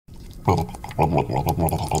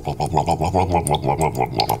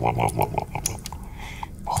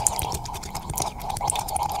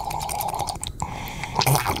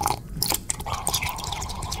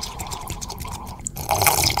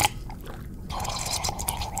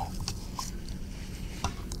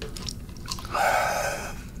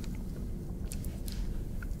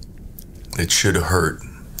It should hurt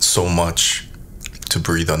so much to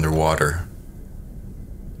breathe underwater,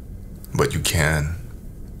 but you can.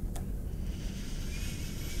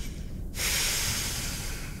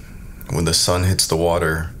 When the sun hits the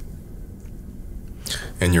water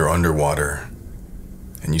and you're underwater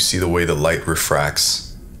and you see the way the light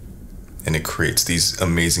refracts and it creates these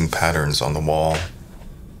amazing patterns on the wall,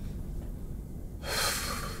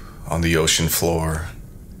 on the ocean floor.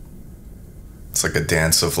 It's like a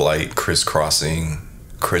dance of light, crisscrossing.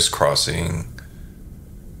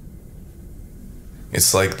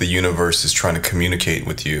 It's like the universe is trying to communicate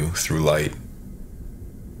with you through light.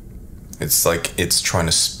 It's like it's trying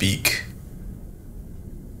to speak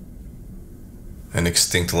an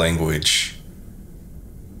extinct language.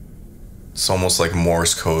 It's almost like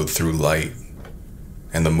Morse code through light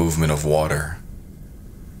and the movement of water.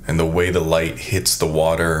 And the way the light hits the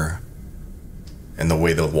water and the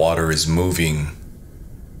way the water is moving,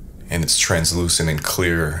 and it's translucent and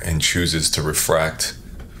clear and chooses to refract,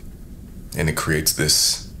 and it creates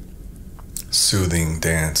this soothing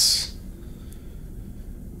dance.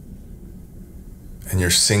 And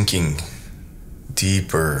you're sinking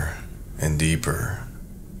deeper and deeper.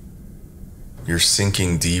 You're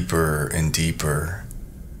sinking deeper and deeper,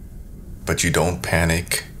 but you don't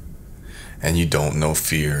panic and you don't know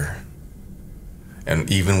fear.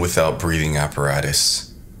 And even without breathing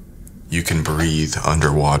apparatus, you can breathe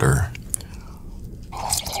underwater.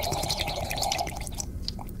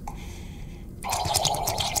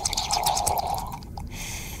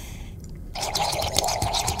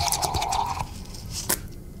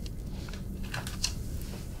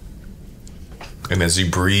 And as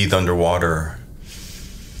you breathe underwater,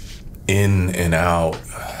 in and out,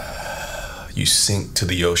 you sink to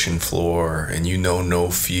the ocean floor and you know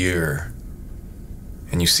no fear.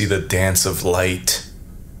 And you see the dance of light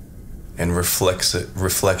and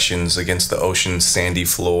reflections against the ocean's sandy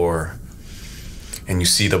floor. And you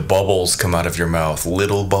see the bubbles come out of your mouth,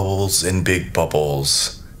 little bubbles and big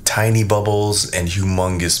bubbles, tiny bubbles and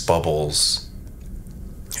humongous bubbles.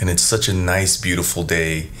 And it's such a nice, beautiful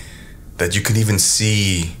day that you can even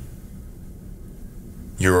see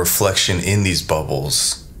your reflection in these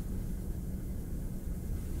bubbles,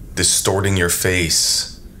 distorting your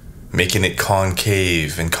face, making it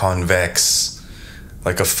concave and convex,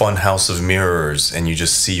 like a fun house of mirrors, and you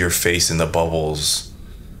just see your face in the bubbles,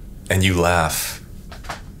 and you laugh.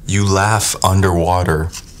 You laugh underwater.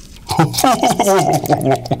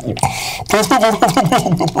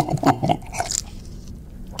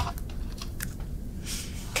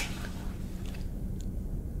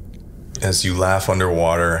 As you laugh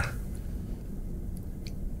underwater,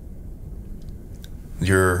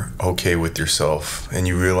 you're okay with yourself, and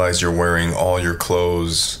you realize you're wearing all your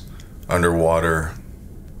clothes underwater,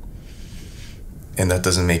 and that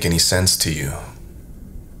doesn't make any sense to you.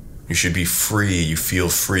 You should be free. You feel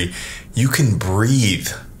free. You can breathe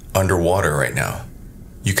underwater right now.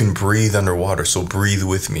 You can breathe underwater, so breathe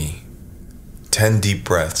with me. 10 deep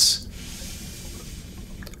breaths.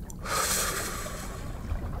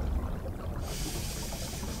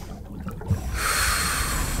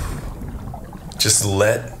 Just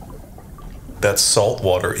let that salt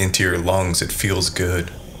water into your lungs. It feels good.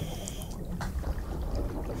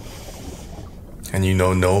 And you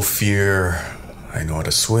know no fear. I know how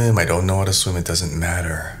to swim. I don't know how to swim. It doesn't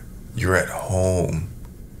matter. You're at home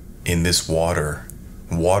in this water.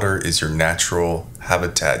 Water is your natural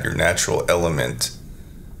habitat, your natural element.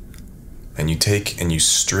 And you take and you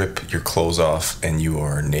strip your clothes off and you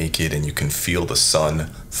are naked and you can feel the sun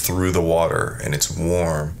through the water and it's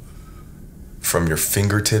warm. From your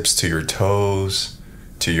fingertips to your toes,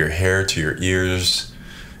 to your hair, to your ears,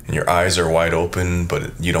 and your eyes are wide open,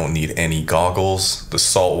 but you don't need any goggles. The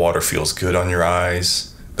salt water feels good on your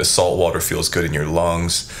eyes. The salt water feels good in your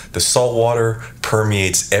lungs. The salt water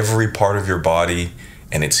permeates every part of your body,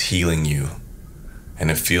 and it's healing you.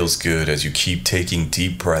 And it feels good as you keep taking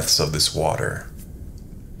deep breaths of this water.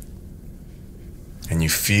 And you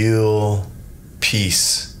feel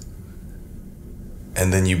peace.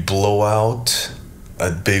 And then you blow out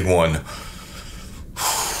a big one.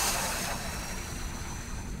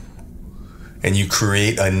 And you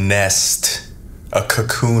create a nest, a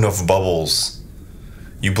cocoon of bubbles.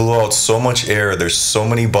 You blow out so much air, there's so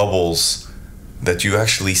many bubbles that you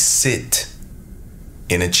actually sit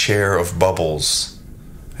in a chair of bubbles.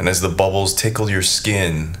 And as the bubbles tickle your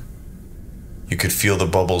skin, you could feel the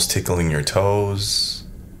bubbles tickling your toes,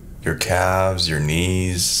 your calves, your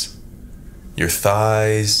knees, your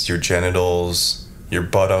thighs, your genitals, your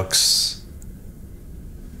buttocks,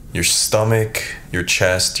 your stomach, your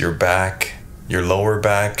chest, your back, your lower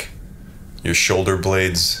back, your shoulder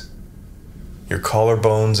blades, your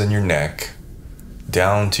collarbones and your neck,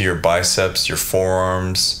 down to your biceps, your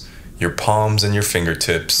forearms, your palms and your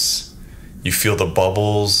fingertips. You feel the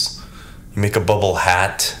bubbles. You make a bubble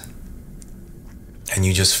hat. And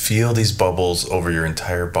you just feel these bubbles over your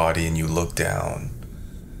entire body, and you look down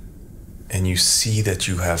and you see that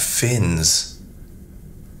you have fins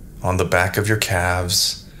on the back of your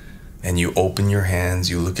calves, and you open your hands,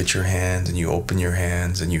 you look at your hands, and you open your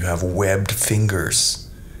hands, and you have webbed fingers.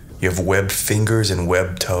 You have webbed fingers and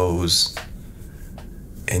webbed toes,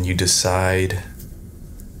 and you decide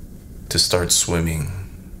to start swimming.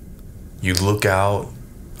 You look out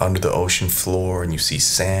under the ocean floor and you see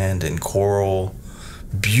sand and coral.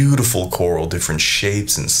 Beautiful coral, different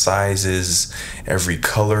shapes and sizes, every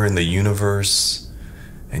color in the universe,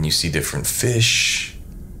 and you see different fish,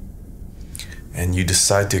 and you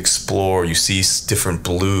decide to explore. You see different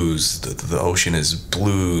blues. The ocean is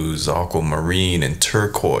blues, aquamarine and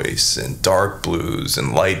turquoise, and dark blues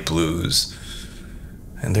and light blues,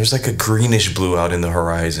 and there's like a greenish blue out in the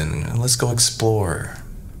horizon. And let's go explore.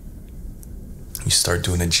 You start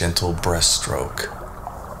doing a gentle breaststroke.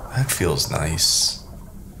 That feels nice.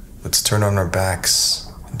 Let's turn on our backs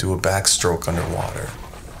and do a backstroke underwater.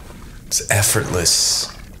 It's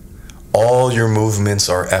effortless. All your movements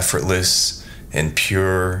are effortless and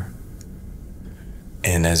pure.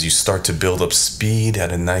 And as you start to build up speed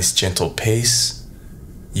at a nice gentle pace,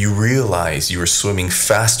 you realize you are swimming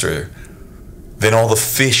faster than all the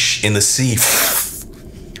fish in the sea.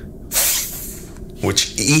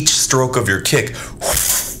 Which each stroke of your kick,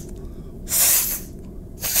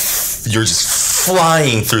 you're just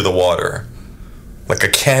flying through the water like a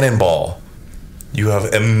cannonball. You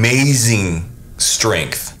have amazing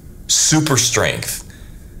strength, super strength,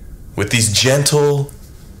 with these gentle,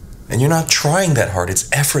 and you're not trying that hard.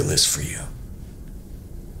 It's effortless for you.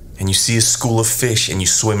 And you see a school of fish and you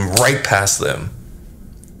swim right past them.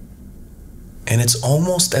 And it's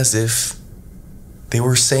almost as if they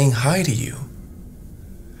were saying hi to you.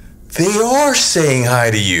 They are saying hi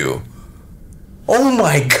to you. Oh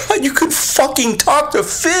my God, you can fucking talk to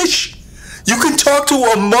fish. You can talk to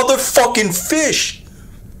a motherfucking fish.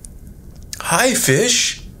 Hi,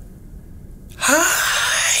 fish.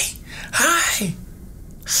 Hi. Hi.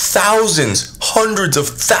 Thousands, hundreds of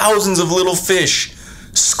thousands of little fish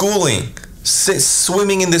schooling,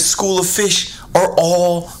 swimming in this school of fish are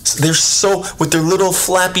all, they're so, with their little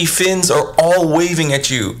flappy fins, are all waving at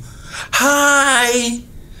you. Hi.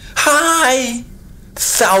 Hi.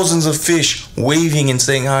 Thousands of fish waving and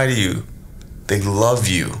saying hi to you. They love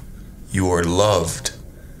you. You are loved.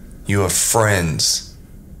 You have friends.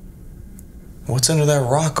 What's under that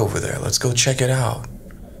rock over there? Let's go check it out.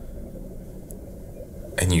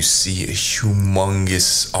 And you see a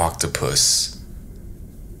humongous octopus.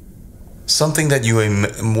 Something that you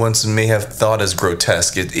once may have thought as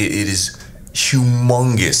grotesque. It is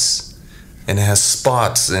humongous. And it has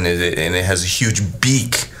spots, and it has a huge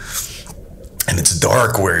beak. And it's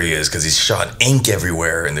dark where he is because he's shot ink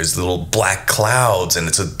everywhere, and there's little black clouds, and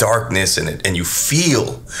it's a darkness, and you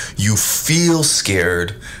feel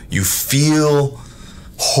scared, you feel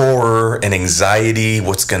horror and anxiety.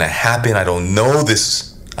 What's gonna happen? I don't know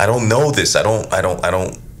this. I don't know this. I don't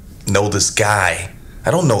know this guy.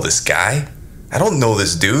 I don't know this guy. I don't know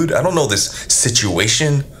this dude. I don't know this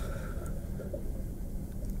situation.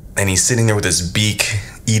 And he's sitting there with his beak,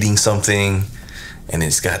 eating something. And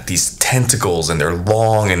it's got these tentacles, and they're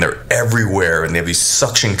long, and they're everywhere, and they have these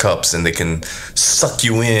suction cups, and they can suck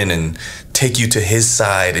you in and take you to his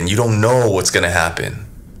side, and you don't know what's gonna happen.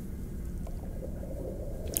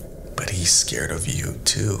 But he's scared of you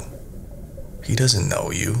too. He doesn't know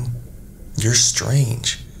you. You're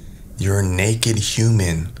strange. You're a naked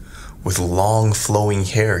human with long flowing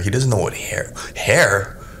hair. He doesn't know what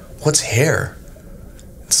hair? What's hair?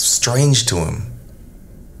 It's strange to him.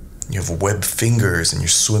 You have webbed fingers and you're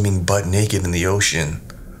swimming butt naked in the ocean.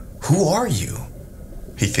 Who are you?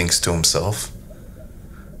 He thinks to himself.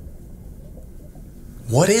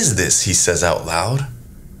 What is this? He says out loud.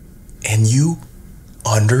 And you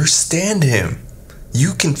understand him.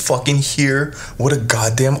 You can fucking hear what a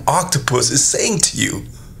goddamn octopus is saying to you.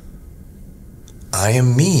 I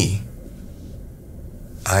am me.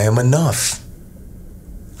 I am enough.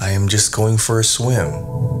 I am just going for a swim.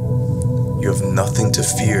 You have nothing to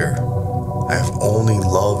fear. I have only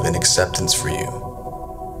love and acceptance for you.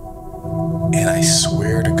 And I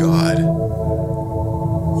swear to God,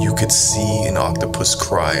 you could see an octopus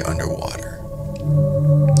cry underwater.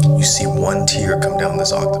 You see one tear come down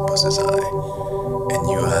this octopus's eye, and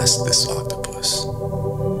you ask this octopus,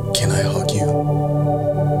 "Can I hug you?"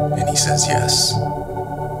 And he says yes.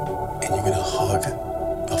 And you're gonna hug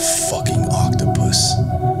a fucking octopus.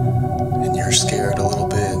 And you're scared a little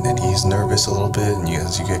bit, and he's nervous a little bit, and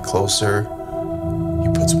as you get closer, he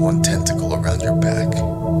puts one tentacle around your back.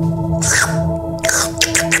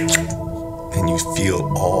 And you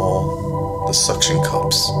feel all the suction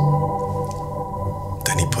cups.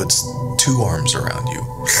 Then he puts 2 arms around you.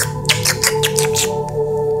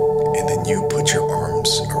 And then you put your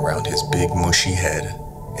arms around his big mushy head,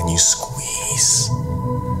 and you squeeze.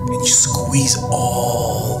 And you squeeze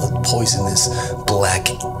all the poisonous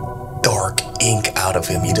black dark ink out of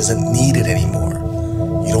him. He doesn't need it anymore.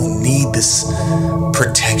 You don't need this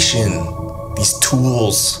protection, these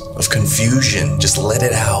tools of confusion. Just let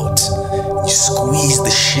it out. You squeeze the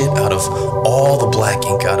shit out of all the black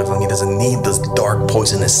ink out of him. He doesn't need those dark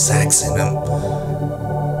poisonous sacs in him.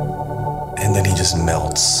 And then he just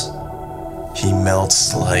melts. He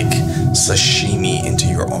melts like sashimi into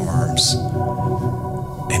your arms.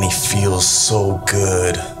 And he feels so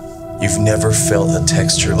good. You've never felt a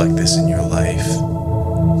texture like this in your life.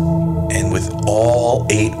 And with all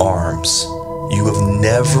 8 arms, you have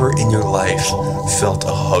never in your life felt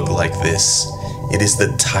a hug like this. It is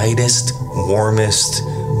the tightest, warmest,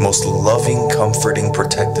 most loving, comforting,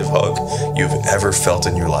 protective hug you've ever felt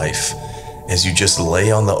in your life. As you just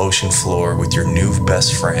lay on the ocean floor with your new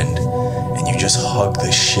best friend, and you just hug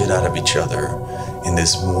the shit out of each other in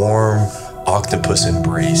this warm octopus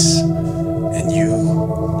embrace. And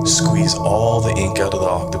you squeeze all the ink out of the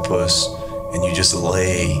octopus, and you just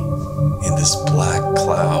lay in this black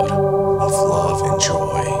cloud of love and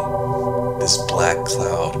joy, this black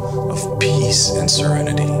cloud of peace and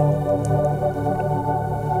serenity.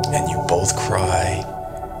 And you both cry.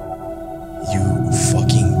 You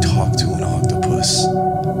fucking talk to an octopus.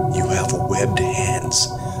 You have webbed hands.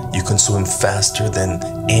 You can swim faster than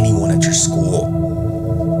anyone at your school.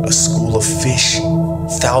 A school of fish,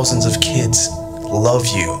 thousands of kids love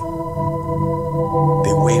you.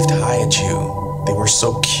 They waved high at you. They were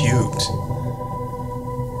so cute.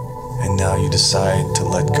 And now you decide to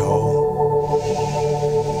let go.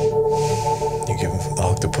 You give the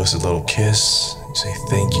octopus a little kiss. You say,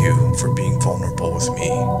 "Thank you for being vulnerable with me.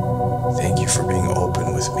 Thank you for being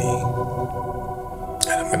open with me.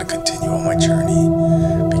 And I'm gonna continue on my journey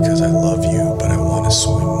because I love you, but I want to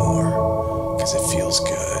swim more because it feels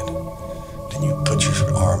good." Then you put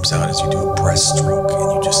your arms out as you do a breaststroke,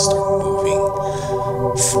 and you just start moving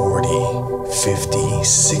 40, 50,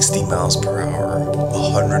 60 miles per hour,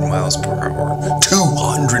 100 miles per hour,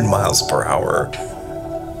 200 miles per hour,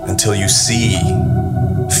 until you see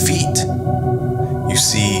feet. You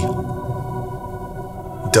see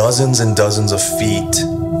dozens and dozens of feet,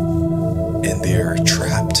 and they're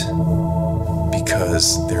trapped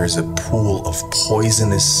because there is a pool of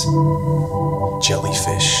poisonous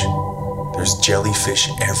jellyfish. There's jellyfish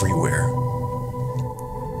everywhere.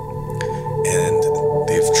 And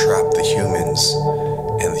they've trapped the humans,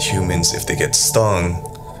 and the humans, if they get stung,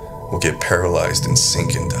 will get paralyzed and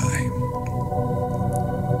sink and die.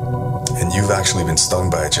 And you've actually been stung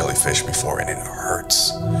by a jellyfish before, and it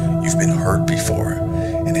hurts. You've been hurt before,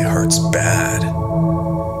 and it hurts bad,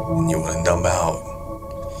 and you want to numb out.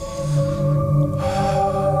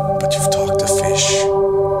 But you've talked to fish,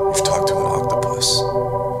 you've talked to an octopus.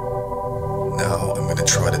 Now I'm going to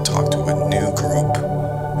try to talk to a new group.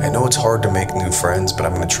 I know it's hard to make new friends, but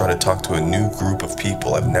I'm going to try to talk to a new group of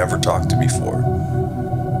people I've never talked to before.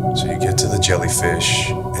 So you get to the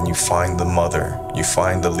jellyfish, and you find the mother, you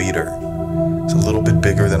find the leader. It's a little bit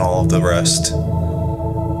bigger than all of the rest,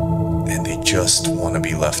 and they just want to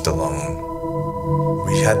be left alone.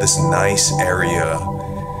 We had this nice area,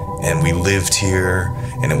 and we lived here,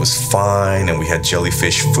 and it was fine, and we had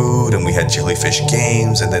jellyfish food, and we had jellyfish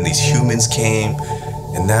games, and then these humans came,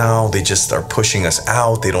 and now they just are pushing us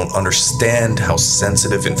out. They don't understand how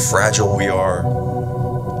sensitive and fragile we are.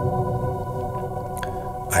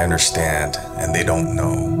 I understand, and they don't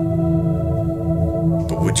know.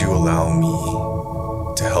 But would you allow me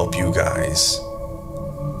to help you guys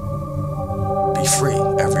be free,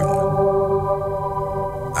 everyone?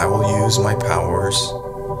 I will use my powers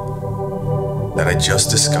that I just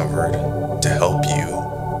discovered to help you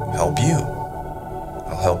help you.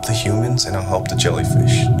 I'll help the humans, and I'll help the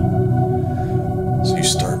jellyfish. So you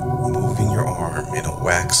start moving your arm in a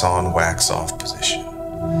wax on, wax off position.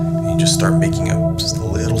 And you just start making just a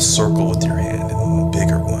little circle with your hand, and then a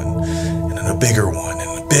bigger one, and then a bigger one,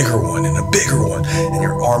 and a bigger one, and a bigger one. And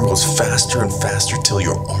your arm goes faster and faster till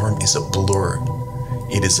your arm is a blur.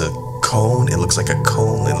 It is a cone. It looks like a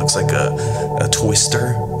cone. It looks like a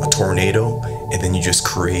twister, a tornado. And then you just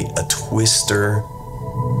create a twister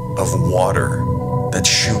of water that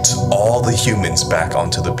shoots all the humans back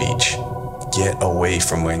onto the beach. Get away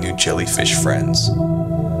from my new jellyfish friends.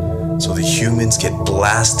 So the humans get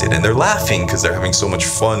blasted, and they're laughing because they're having so much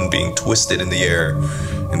fun being twisted in the air.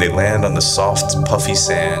 And they land on the soft, puffy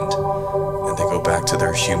sand, and they go back to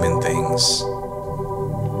their human things.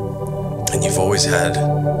 And you've always had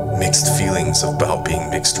mixed feelings about being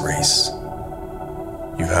mixed race.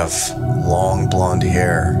 You have long blonde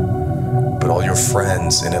hair, but all your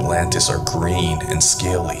friends in Atlantis are green and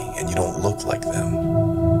scaly, and you don't look like them.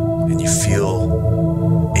 And you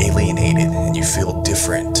feel alienated, and you feel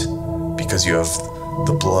different because you have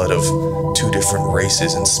the blood of two different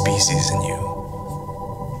races and species in you.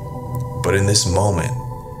 But in this moment,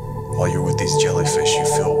 while you're with these jellyfish, you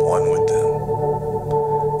feel one with them.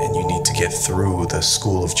 And you need to get through the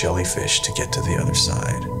school of jellyfish to get to the other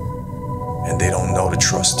side. And they don't know to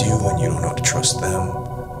trust you, and you don't know to trust them.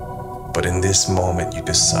 But in this moment, you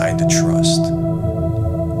decide to trust.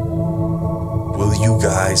 Will you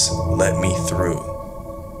guys let me through?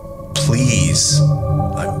 Please,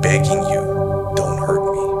 I'm begging you, don't hurt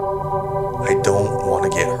me. I don't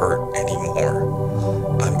want to get hurt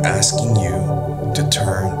anymore. I'm asking you to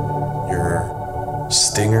turn your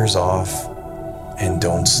stingers off and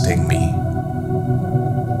don't sting me.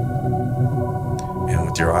 And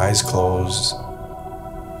with your eyes closed,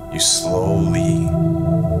 you slowly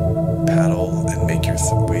paddle and make your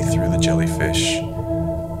way through the jellyfish.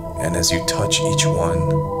 And as you touch each one,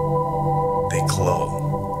 they glow.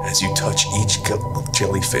 As you touch each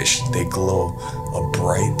jellyfish, they glow a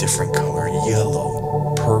bright different color: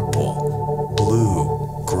 yellow, purple,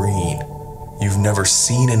 blue, green. You've never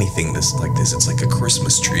seen anything like this. It's like a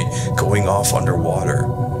Christmas tree going off underwater.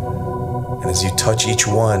 And as you touch each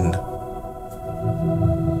one,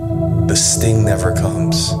 the sting never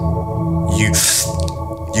comes.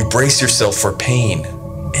 You brace yourself for pain,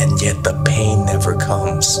 and yet the pain never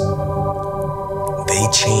comes. They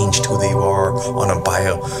changed who they are on a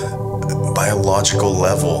biological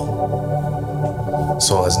level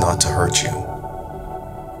so as not to hurt you.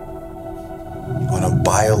 On a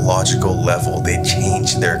biological level, they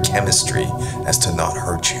changed their chemistry as to not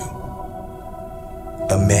hurt you.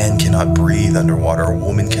 A man cannot breathe underwater, a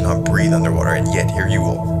woman cannot breathe underwater, and yet here you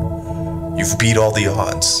are. You've beat all the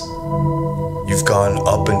odds. You've gone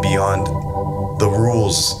up and beyond the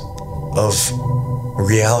rules of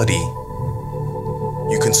reality.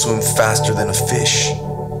 You can swim faster than a fish.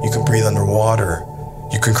 You can breathe underwater.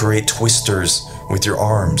 You can create twisters with your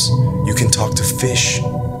arms. You can talk to fish.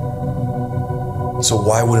 So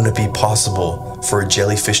why wouldn't it be possible for a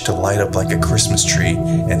jellyfish to light up like a Christmas tree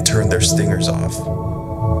and turn their stingers off?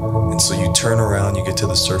 And so you turn around, you get to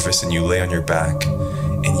the surface, and you lay on your back,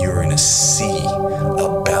 and you're in a sea,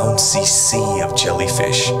 a bouncy sea of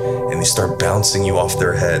jellyfish, and they start bouncing you off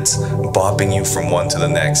their heads, bopping you from one to the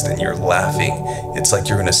next, and you're laughing. It's like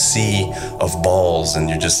you're in a sea of balls, and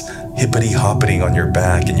you're just hippity-hoppiting on your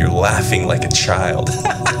back, and you're laughing like a child.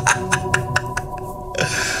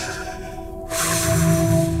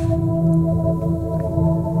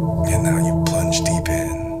 And now you plunge deep in,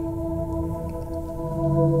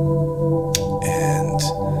 and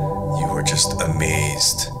you are just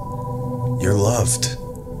amazed. You're loved.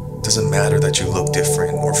 Doesn't matter that you look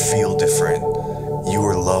different or feel different. You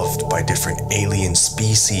are loved by different alien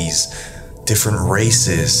species, different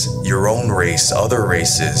races, your own race, other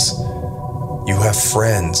races. You have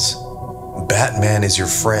friends. Batman is your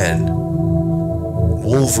friend.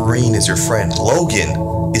 Wolverine is your friend.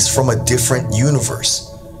 Logan is from a different universe,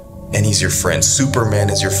 and he's your friend. Superman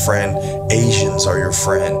is your friend. Asians are your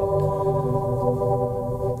friend.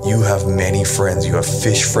 You have many friends. You have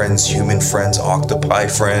fish friends, human friends, octopi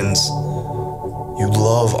friends. You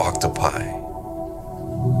love octopi.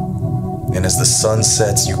 And as the sun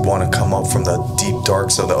sets, you want to come up from the deep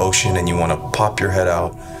darks of the ocean, and you want to pop your head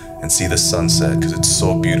out and see the sunset because it's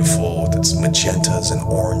so beautiful with its magentas and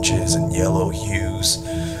oranges and yellow hues.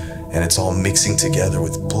 And it's all mixing together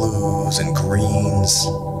with blues and greens.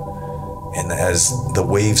 And as the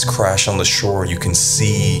waves crash on the shore, you can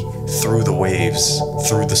see through the waves,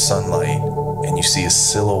 through the sunlight, and you see a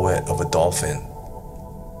silhouette of a dolphin.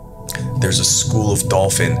 There's a school of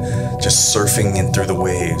dolphin just surfing in through the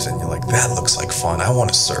waves, and you're like, that looks like fun. I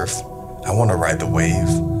want to surf. I want to ride the wave.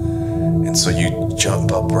 And so you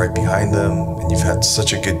jump up right behind them, and you've had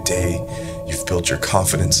such a good day. You've built your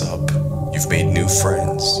confidence up. You've made new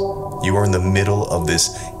friends. You are in the middle of this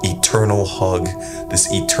eternal hug,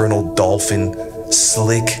 this eternal dolphin,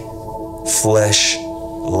 slick flesh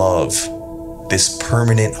love, this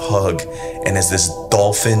permanent hug. And as this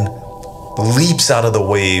dolphin leaps out of the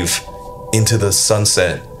wave into the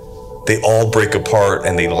sunset, they all break apart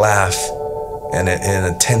and they laugh, and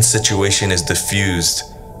a tense situation is diffused,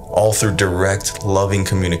 all through direct, loving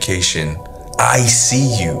communication. I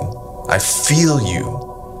see you. I feel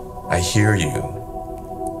you. I hear you.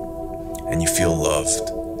 And you feel loved.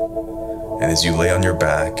 And as you lay on your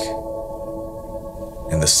back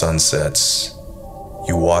and the sun sets,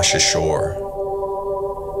 you wash ashore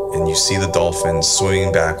and you see the dolphins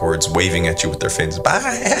swimming backwards, waving at you with their fins. Bye,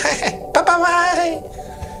 bye, bye, bye.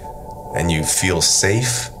 And you feel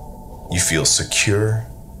safe, you feel secure,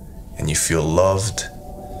 and you feel loved.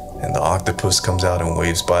 And the octopus comes out and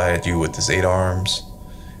waves by at you with his 8 arms.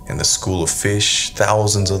 And the school of fish,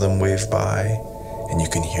 thousands of them wave by, and you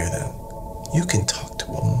can hear them. You can talk to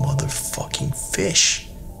a motherfucking fish.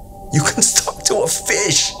 You can talk to a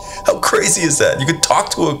fish. How crazy is that? You can talk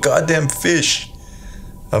to a goddamn fish.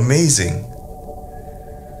 Amazing.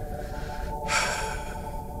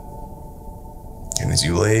 And as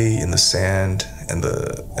you lay in the sand and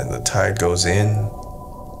the tide goes in,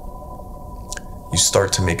 you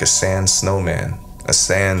start to make a sand snowman. A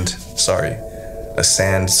sand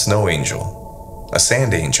snow angel. A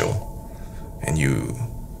sand angel. And you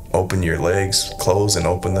open your legs, close and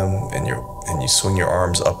open them, and you swing your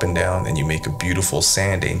arms up and down, and you make a beautiful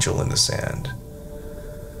sand angel in the sand.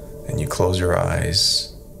 And you close your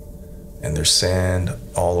eyes, and there's sand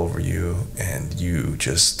all over you, and you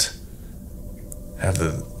just have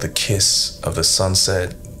the kiss of the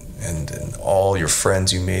sunset and all your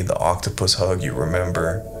friends you made, the octopus hug you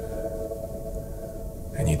remember.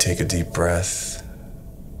 And you take a deep breath.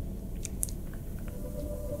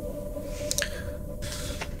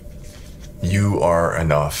 You are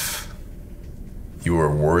enough. You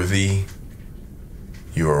are worthy.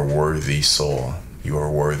 You are worthy, soul. You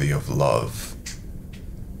are worthy of love.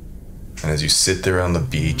 And as you sit there on the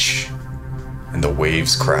beach, and the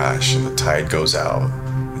waves crash, and the tide goes out,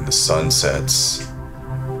 and the sun sets,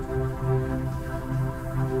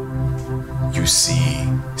 you see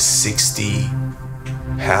 60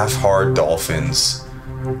 half-hard dolphins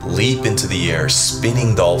leap into the air,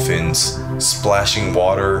 spinning dolphins, splashing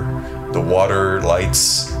water, the water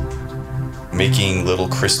lights making little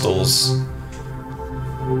crystals.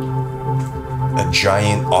 A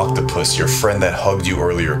giant octopus, your friend that hugged you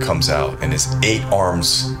earlier, comes out, and his 8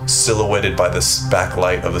 arms silhouetted by the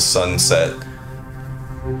backlight of the sunset,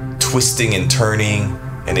 twisting and turning,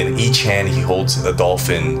 and in each hand he holds a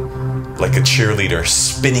dolphin like a cheerleader,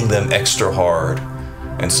 spinning them extra hard.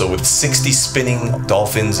 And so with 60 spinning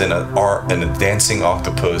dolphins and a dancing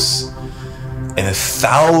octopus, and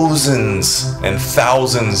thousands and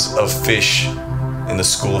thousands of fish in the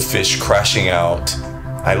school of fish crashing out,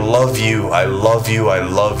 I love you, I love you, I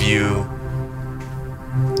love you.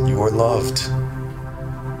 You are loved.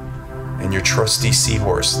 And your trusty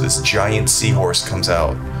seahorse, this giant seahorse, comes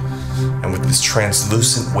out, and with this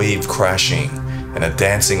translucent wave crashing, and a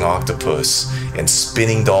dancing octopus, and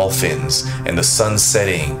spinning dolphins, and the sun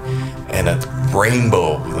setting, and a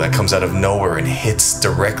rainbow that comes out of nowhere and hits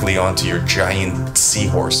directly onto your giant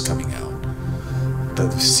seahorse coming out.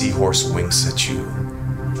 The seahorse winks at you,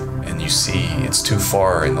 and you see it's too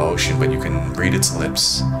far in the ocean, but you can read its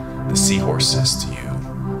lips. The seahorse says to you,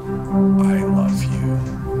 I love you.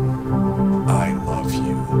 I love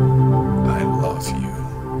you. I love you.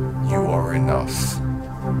 You are enough.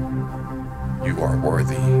 You are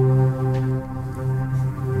worthy.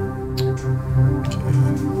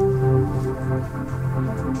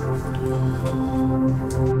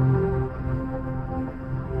 Okay.